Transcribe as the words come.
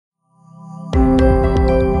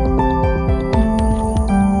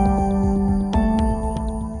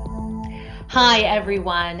Hi,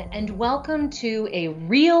 everyone, and welcome to a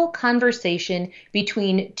real conversation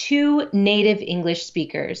between two native English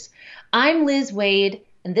speakers. I'm Liz Wade,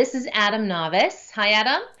 and this is Adam Novice. Hi,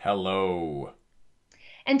 Adam. Hello.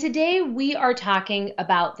 And today we are talking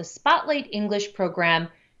about the Spotlight English program,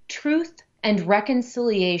 Truth and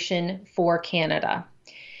Reconciliation for Canada.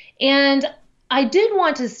 And I did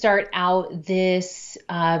want to start out this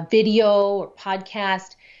video or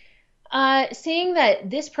podcast saying that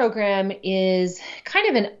this program is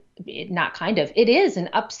it is an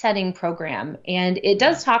upsetting program, and it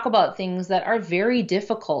does talk about things that are very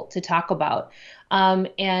difficult to talk about,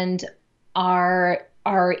 and are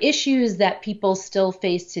issues that people still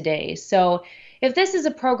face today. So if this is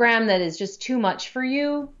a program that is just too much for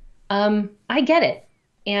you, I get it.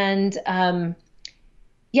 And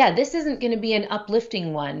this isn't going to be an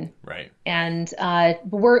uplifting one. Right. And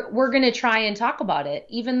we're going to try and talk about it,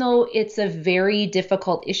 even though it's a very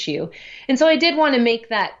difficult issue. And so I did want to make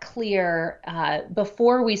that clear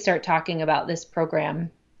before we start talking about this program.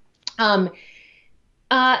 So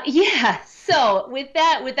with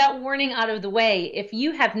that warning out of the way, if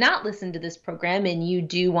you have not listened to this program and you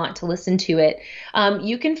do want to listen to it,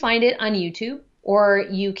 you can find it on YouTube. Or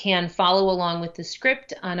you can follow along with the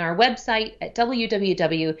script on our website at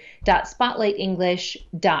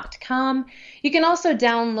www.spotlightenglish.com. You can also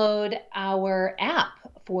download our app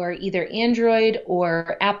for either Android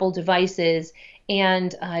or Apple devices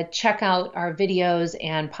and check out our videos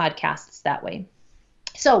and podcasts that way.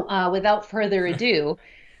 So without further ado,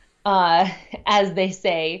 as they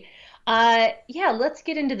say, let's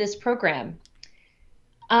get into this program.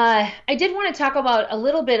 I did want to talk a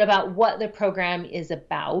little bit about what the program is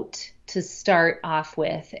about to start off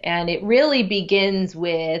with. And it really begins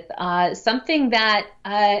with something that,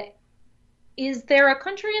 is there a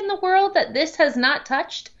country in the world that this has not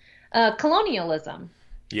touched? Colonialism.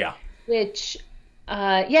 Yeah. Which,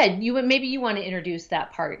 maybe you want to introduce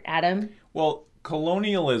that part, Adam. Well,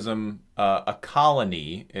 colonialism, a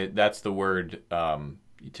colony, that's the word,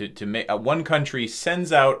 to make one country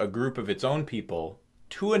sends out a group of its own people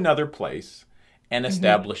to another place and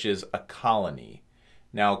establishes a colony.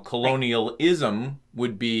 Now, colonialism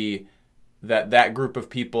would be that group of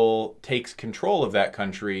people takes control of that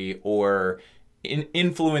country or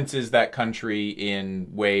influences that country in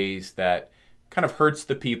ways that kind of hurts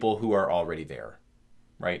the people who are already there.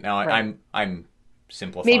 Right? Now, I'm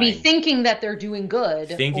simplifying. Maybe thinking that they're doing good.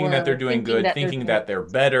 Thinking that they're doing good, thinking that they're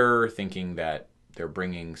better, thinking that they're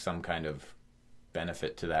bringing some kind of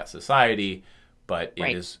benefit to that society. But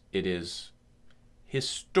it is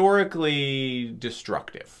historically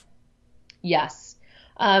destructive. Yes.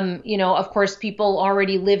 Of course, people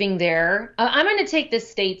already living there. I'm going to take the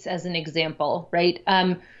States as an example, right?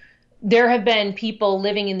 There have been people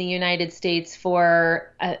living in the United States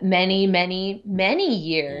for many, many, many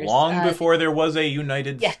years. Long before there was a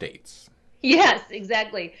United States. Yes,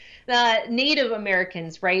 exactly. Native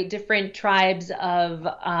Americans, right? Different tribes of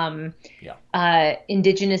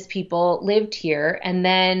indigenous people lived here. And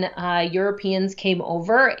then Europeans came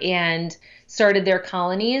over and started their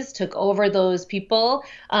colonies, took over those people.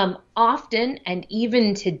 Often, and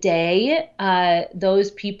even today, those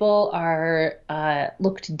people are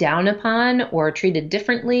looked down upon or treated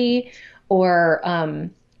differently or,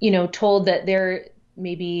 told that they're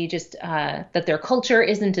maybe just that their culture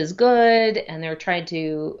isn't as good and they're trying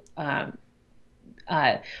to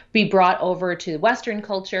be brought over to Western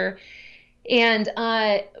culture. And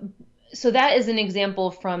so that is an example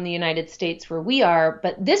from the United States where we are.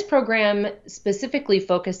 But this program specifically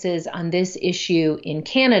focuses on this issue in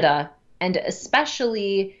Canada, and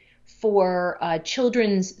especially for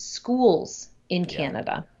children's schools in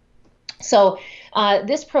Canada. So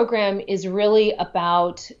this program is really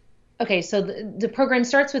about so the program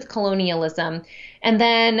starts with colonialism and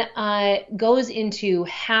then goes into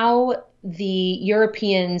how the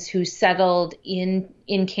Europeans who settled in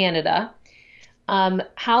Canada,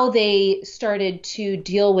 how they started to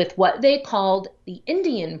deal with what they called the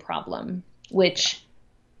Indian problem, which,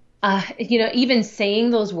 even saying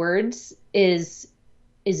those words is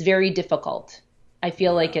very difficult. I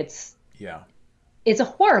feel like it's a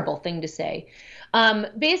horrible thing to say.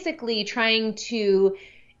 Basically trying to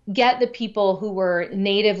get the people who were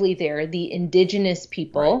natively there, the indigenous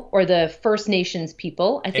people or the First Nations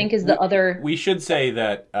people, I think is the other. We should say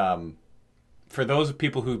that for those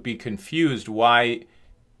people who'd be confused why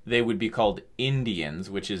they would be called Indians,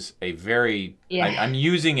 which is a very, I'm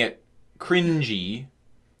using it cringy.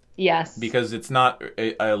 Yes. Because it's not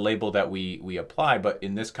a label that we apply, but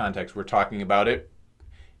in this context, we're talking about it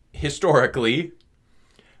historically.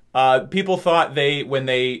 People thought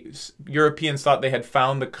Europeans thought they had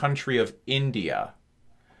found the country of India.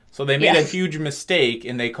 So they made a Yes. huge mistake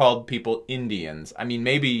and they called people Indians. I mean,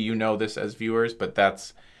 maybe you know this as viewers, but that's,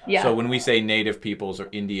 so Yeah. when we say native peoples or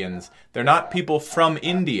Indians, they're not people from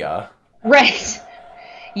India. Right.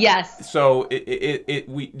 Yes. So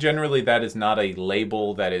we generally, that is not a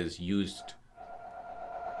label that is used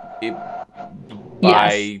it, Yes.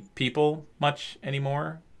 by people much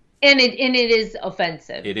anymore. And it is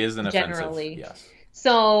offensive. It is an offensive, Generally. yes.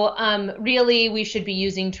 So, really, we should be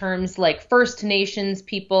using terms like First Nations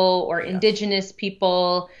people or Yes. Indigenous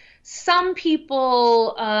people. Some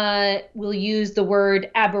people will use the word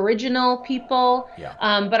Aboriginal people, Yeah.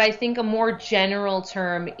 but I think a more general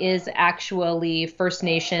term is actually First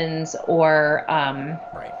Nations or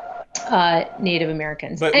Right. Native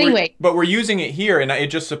Americans. But Anyway, we're using it here, and it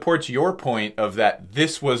just supports your point of that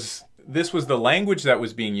this was the language that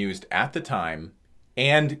was being used at the time,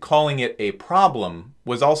 and calling it a problem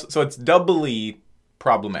was also, so it's doubly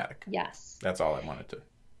problematic. yes. That's all I wanted to.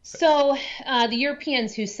 So the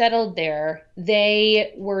Europeans who settled there,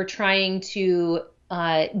 they were trying to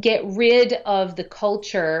get rid of the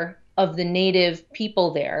culture of the native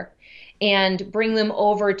people there and bring them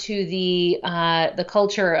over to the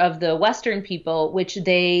culture of the Western people, which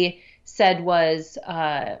they said was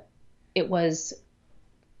it was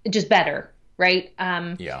just better, right?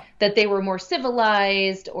 Yeah. That they were more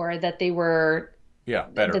civilized, or that they were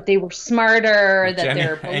Better. that they were smarter, that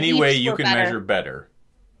their Any way beliefs you were can better. measure better.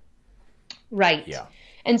 Right. Yeah.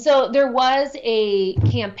 And so there was a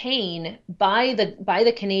campaign by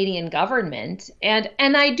the Canadian government, and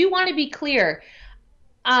I do want to be clear,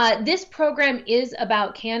 this program is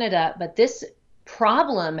about Canada, but this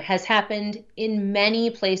problem has happened in many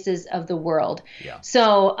places of the world. Yeah.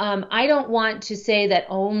 So I don't want to say that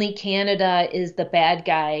only Canada is the bad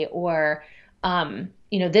guy, or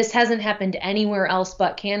this hasn't happened anywhere else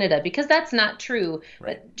but Canada, because that's not true.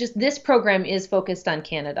 Right. But just this program is focused on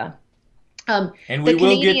Canada. And we the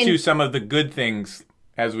will get Canadian- to some of the good things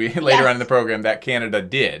as we later on in the program that Canada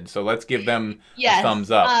did. So let's give them a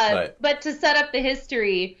thumbs up. But to set up the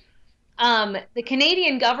history, the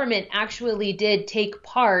Canadian government actually did take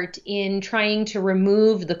part in trying to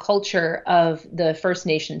remove the culture of the First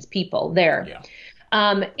Nations people there.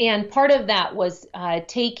 Yeah. And part of that was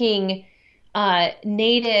taking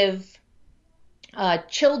Native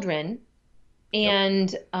children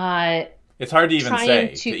and It's hard to even trying say,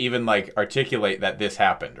 to- to even like articulate that this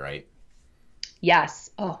happened, right? yes.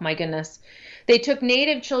 Oh my goodness. They took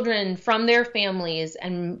Native children from their families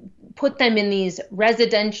and put them in these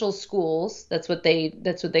residential schools. That's what they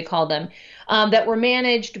call them. That were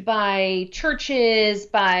managed by churches,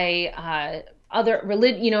 by other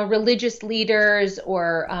religious leaders,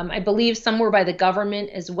 or I believe some were by the government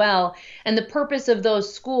as well. And the purpose of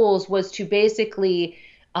those schools was to basically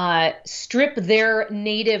strip their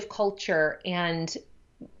native culture and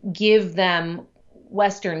give them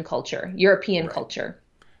Western culture, European culture.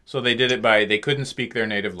 So they did it by, they couldn't speak their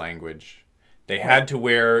native language. They had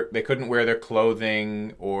to they couldn't wear their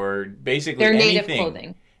clothing, or basically Their anything. native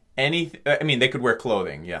clothing. I mean, they could wear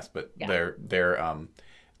clothing, yes, but Yeah.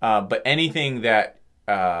 but anything that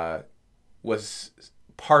was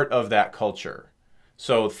part of that culture.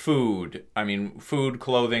 So food,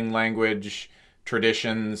 clothing, language,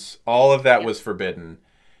 traditions, all of that was forbidden.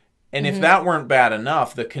 And if that weren't bad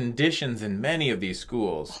enough, the conditions in many of these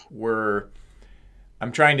schools were,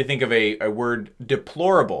 I'm trying to think of a word,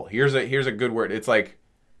 deplorable. Here's a good word. It's like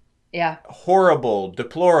horrible,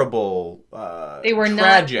 deplorable, They were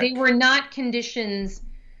tragic. not conditions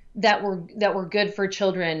that were good for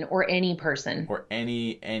children or any person. Or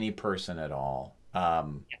any person at all.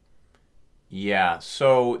 Yeah,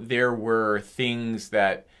 so there were things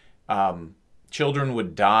that children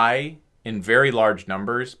would die in very large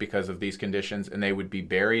numbers because of these conditions, and they would be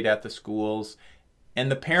buried at the schools,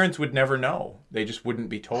 and the parents would never know. They just wouldn't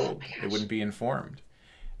be told. They wouldn't be informed.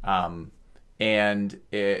 That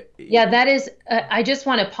is, I just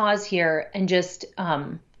want to pause here and just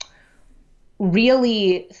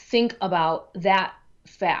really think about that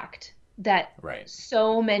fact, that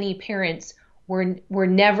so many parents were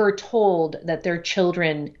never told that their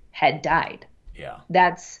children had died. Yeah.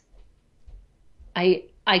 That's, I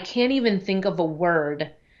can't even think of a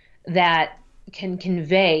word that can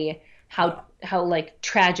convey how like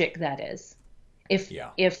tragic that is.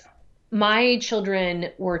 If my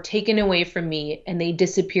children were taken away from me and they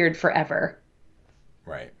disappeared forever,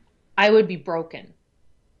 right, I would be broken.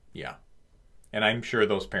 Yeah. And I'm sure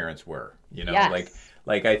those parents were, Yes.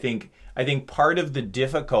 like I think part of the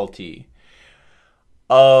difficulty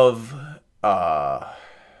of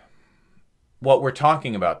what we're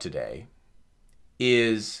talking about today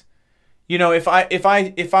is, if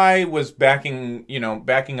I was backing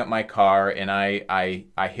up my car and I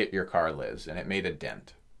hit your car, Liz, and it made a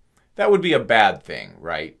dent, that would be a bad thing,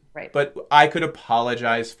 right? Right. But I could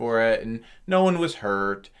apologize for it and no one was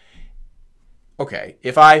hurt. Okay,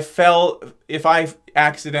 if I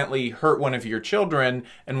accidentally hurt one of your children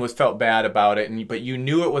and felt bad about it, but you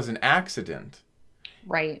knew it was an accident,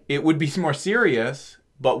 right, it would be more serious,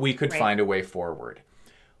 but we could find a way forward.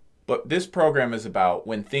 But this program is about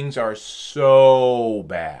when things are so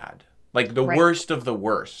bad, like the worst of the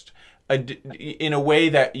worst, in a way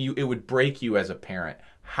that it would break you as a parent.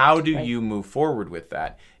 How do you move forward with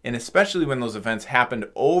that? And especially when those events happened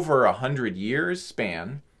over 100 years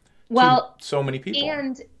span. Well, so many people.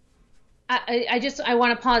 And I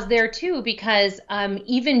want to pause there too, because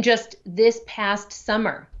even just this past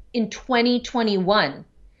summer in 2021,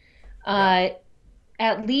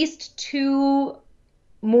 at least 2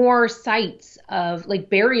 more sites of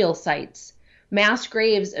burial sites, mass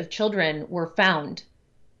graves of children were found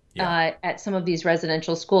at some of these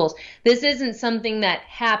residential schools. This isn't something that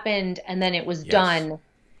happened and then it was done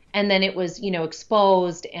and then it was,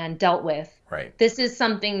 exposed and dealt with. Right. This is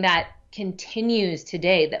something that continues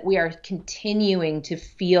today, that we are continuing to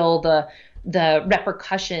feel the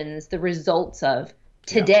repercussions, the results of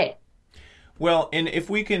today. Yeah. Well, and if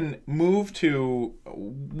we can move to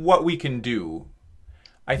what we can do,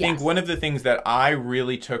 I think one of the things that I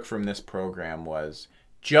really took from this program was,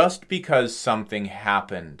 just because something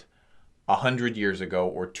happened 100 years ago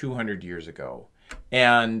or 200 years ago,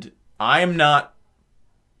 and I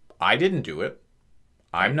didn't do it.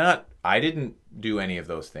 I didn't do any of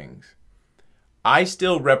those things. I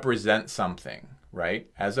still represent something, right?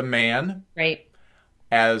 As a man, right?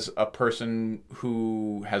 As a person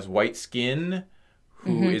who has white skin,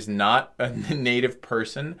 who is not a native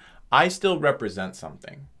person, I still represent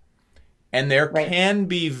something. And there can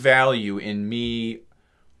be value in me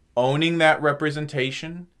owning that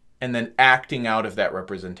representation and then acting out of that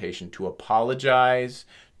representation to apologize,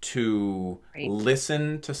 to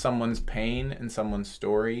listen to someone's pain and someone's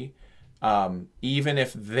story, even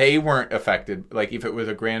if they weren't affected, like if it was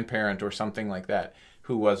a grandparent or something like that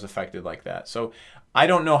who was affected like that. So I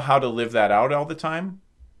don't know how to live that out all the time.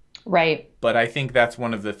 Right. But I think that's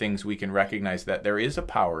one of the things we can recognize, that there is a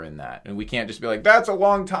power in that. And we can't just be like, that's a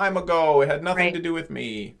long time ago, it had nothing to do with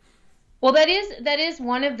me. Well, that is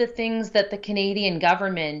one of the things that the Canadian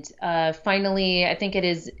government finally, I think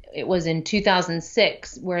it was in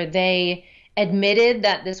 2006, where they admitted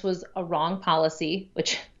that this was a wrong policy,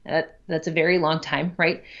 which that's a very long time,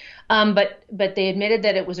 right? But they admitted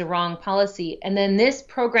that it was a wrong policy. And then this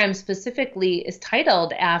program specifically is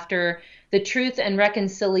titled after the Truth and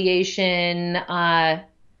Reconciliation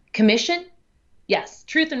Commission. Yes,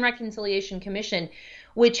 Truth and Reconciliation Commission,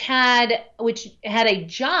 which had a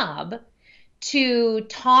job to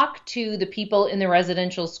talk to the people in the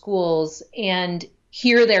residential schools and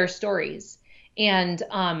hear their stories. And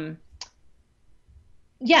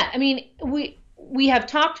we have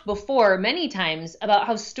talked before many times about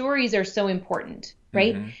how stories are so important,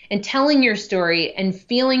 right? And telling your story and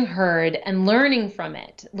feeling heard and learning from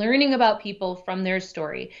it, learning about people from their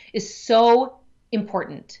story is so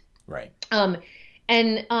important. Right.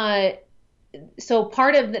 So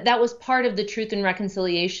that was part of the Truth and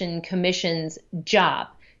Reconciliation Commission's job,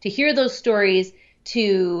 to hear those stories,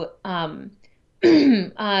 to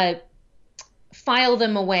file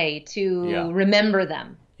them away, to remember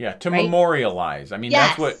them. Yeah, to memorialize. I mean,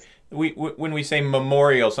 that's what when we say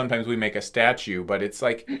memorial, sometimes we make a statue, but it's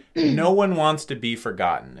like no one wants to be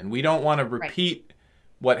forgotten, and we don't want to repeat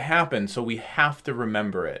what happened, so we have to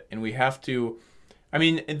remember it, and we have to. I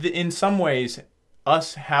mean, in some ways,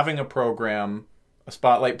 us having a program, a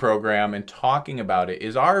spotlight program, and talking about it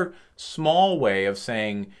is our small way of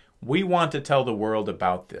saying we want to tell the world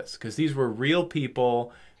about this, because these were real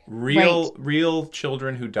people, real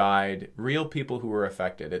children who died, real people who were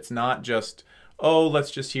affected. It's not just, oh,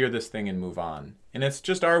 let's just hear this thing and move on. And it's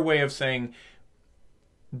just our way of saying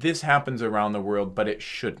this happens around the world, but it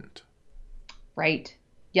shouldn't. Right.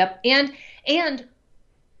 Yep. And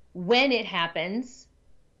when it happens,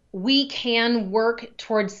 we can work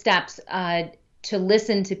towards steps to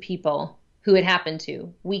listen to people who it happened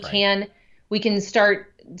to. We can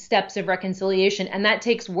start steps of reconciliation, and that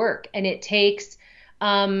takes work, and it takes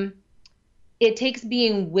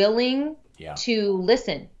being willing to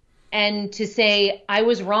listen and to say, I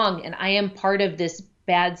was wrong and I am part of this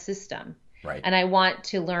bad system, and I want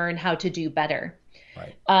to learn how to do better.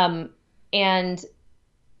 And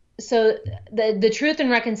so the Truth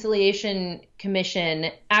and Reconciliation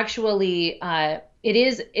Commission actually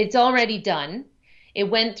it's already done. It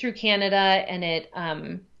went through Canada and it,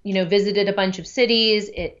 visited a bunch of cities.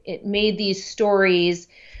 It made these stories,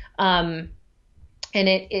 and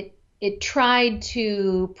it tried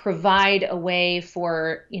to provide a way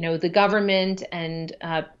for, the government and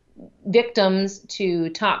victims to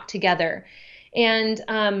talk together. And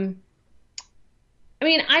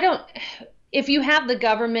if you have the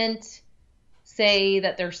government say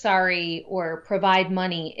that they're sorry or provide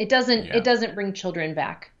money, it doesn't bring children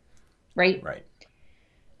back, right? Right.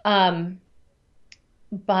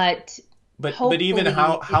 But even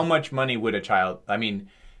how much money would a child? I mean,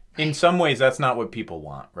 in some ways, that's not what people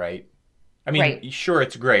want, right? I mean, right. Sure,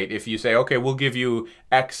 it's great if you say, okay, we'll give you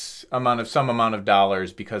some amount of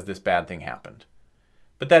dollars because this bad thing happened,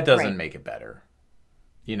 but that doesn't Right. make it better.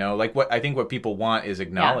 Like I think what people want is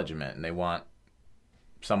acknowledgement, and they want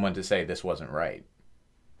someone to say this wasn't right.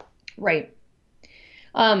 Right.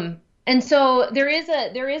 And so there is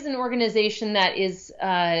an organization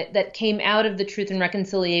that came out of the Truth and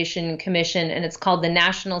Reconciliation Commission, and it's called the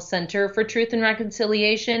National Center for Truth and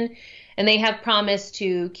Reconciliation. And they have promised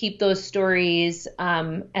to keep those stories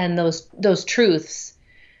and those truths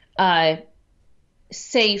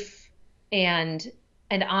safe and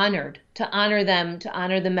honored, to honor them, to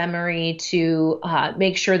honor the memory, to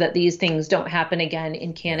make sure that these things don't happen again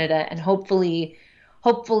in Canada, and hopefully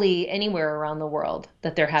anywhere around the world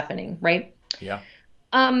that they're happening, right? Yeah.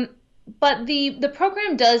 But the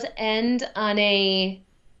program does end on a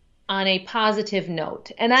positive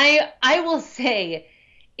note, and I will say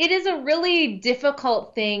it is a really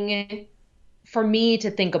difficult thing for me to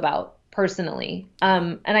think about personally,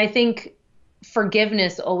 and I think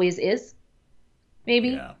forgiveness always is, maybe.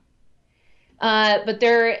 Yeah. But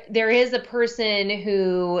there is a person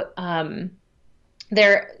who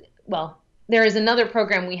there is another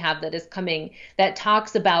program we have that is coming that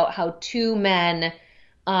talks about how two men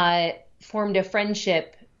formed a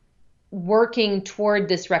friendship working toward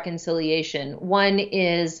this reconciliation. One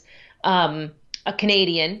is a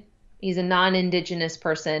Canadian. He's a non-Indigenous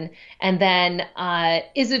person. And then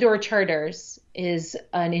Isidore Charters is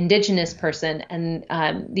an Indigenous person. And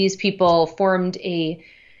these people formed a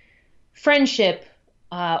friendship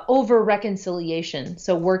over reconciliation,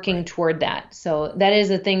 so working toward that. So that is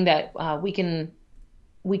a thing that we can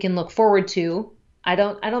look forward to. I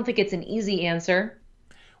don't think it's an easy answer.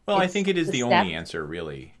 Well, I think it is the only answer,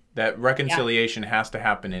 really. That reconciliation has to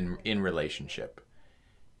happen in relationship.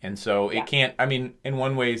 And so it can't, I mean, in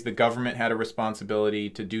one ways, the government had a responsibility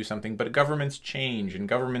to do something, but governments change, and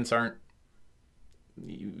governments aren't,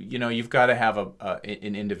 you've got to have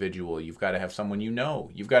an individual. You've got to have someone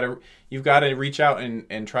You've got to reach out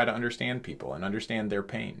and try to understand people and understand their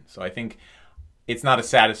pain. So I think it's not a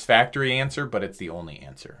satisfactory answer, but it's the only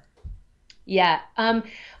answer. Yeah.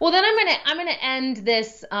 Well, then I'm gonna end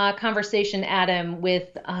this conversation, Adam,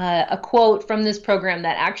 with a quote from this program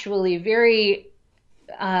that actually very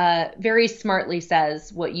smartly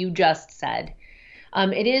says what you just said.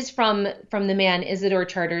 It is from the man Isidore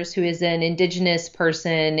Charters, who is an Indigenous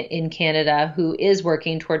person in Canada who is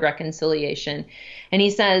working toward reconciliation. And he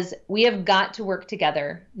says, "We have got to work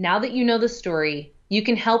together. Now that you know the story, you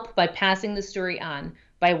can help by passing the story on,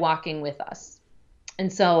 by walking with us."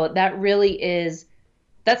 And so that really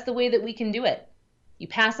that's the way that we can do it. You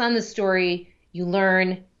pass on the story, you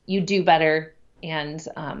learn, you do better, and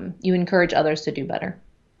you encourage others to do better.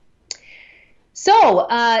 So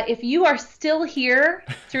if you are still here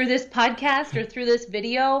through this podcast or through this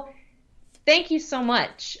video, thank you so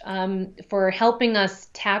much for helping us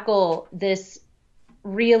tackle this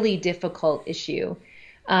really difficult issue,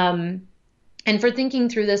 and for thinking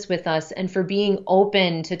through this with us, and for being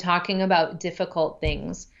open to talking about difficult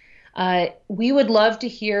things. We would love to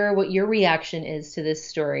hear what your reaction is to this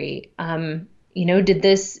story.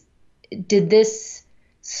 Did this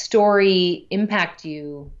story impact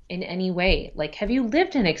you in any way? Like, have you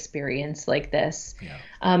lived an experience like this? Yeah.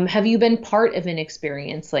 Have you been part of an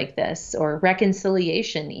experience like this, or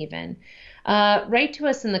reconciliation even? Write to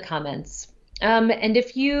us in the comments. And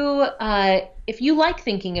if you like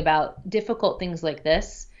thinking about difficult things like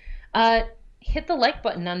this, hit the like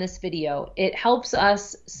button on this video. It helps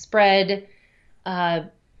us spread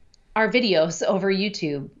our videos over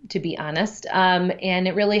YouTube, to be honest. And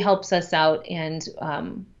it really helps us out, and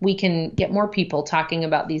we can get more people talking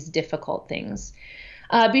about these difficult things.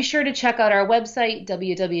 Be sure to check out our website,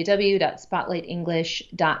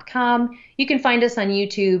 www.spotlightenglish.com. You can find us on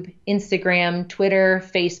YouTube, Instagram, Twitter,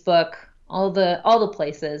 Facebook, all the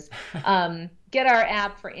places. Get our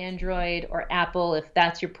app for Android or Apple if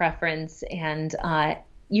that's your preference. And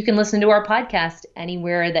you can listen to our podcast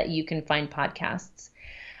anywhere that you can find podcasts.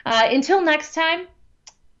 Until next time,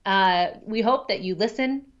 we hope that you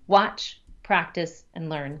listen, watch, practice, and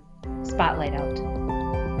learn. Spotlight out.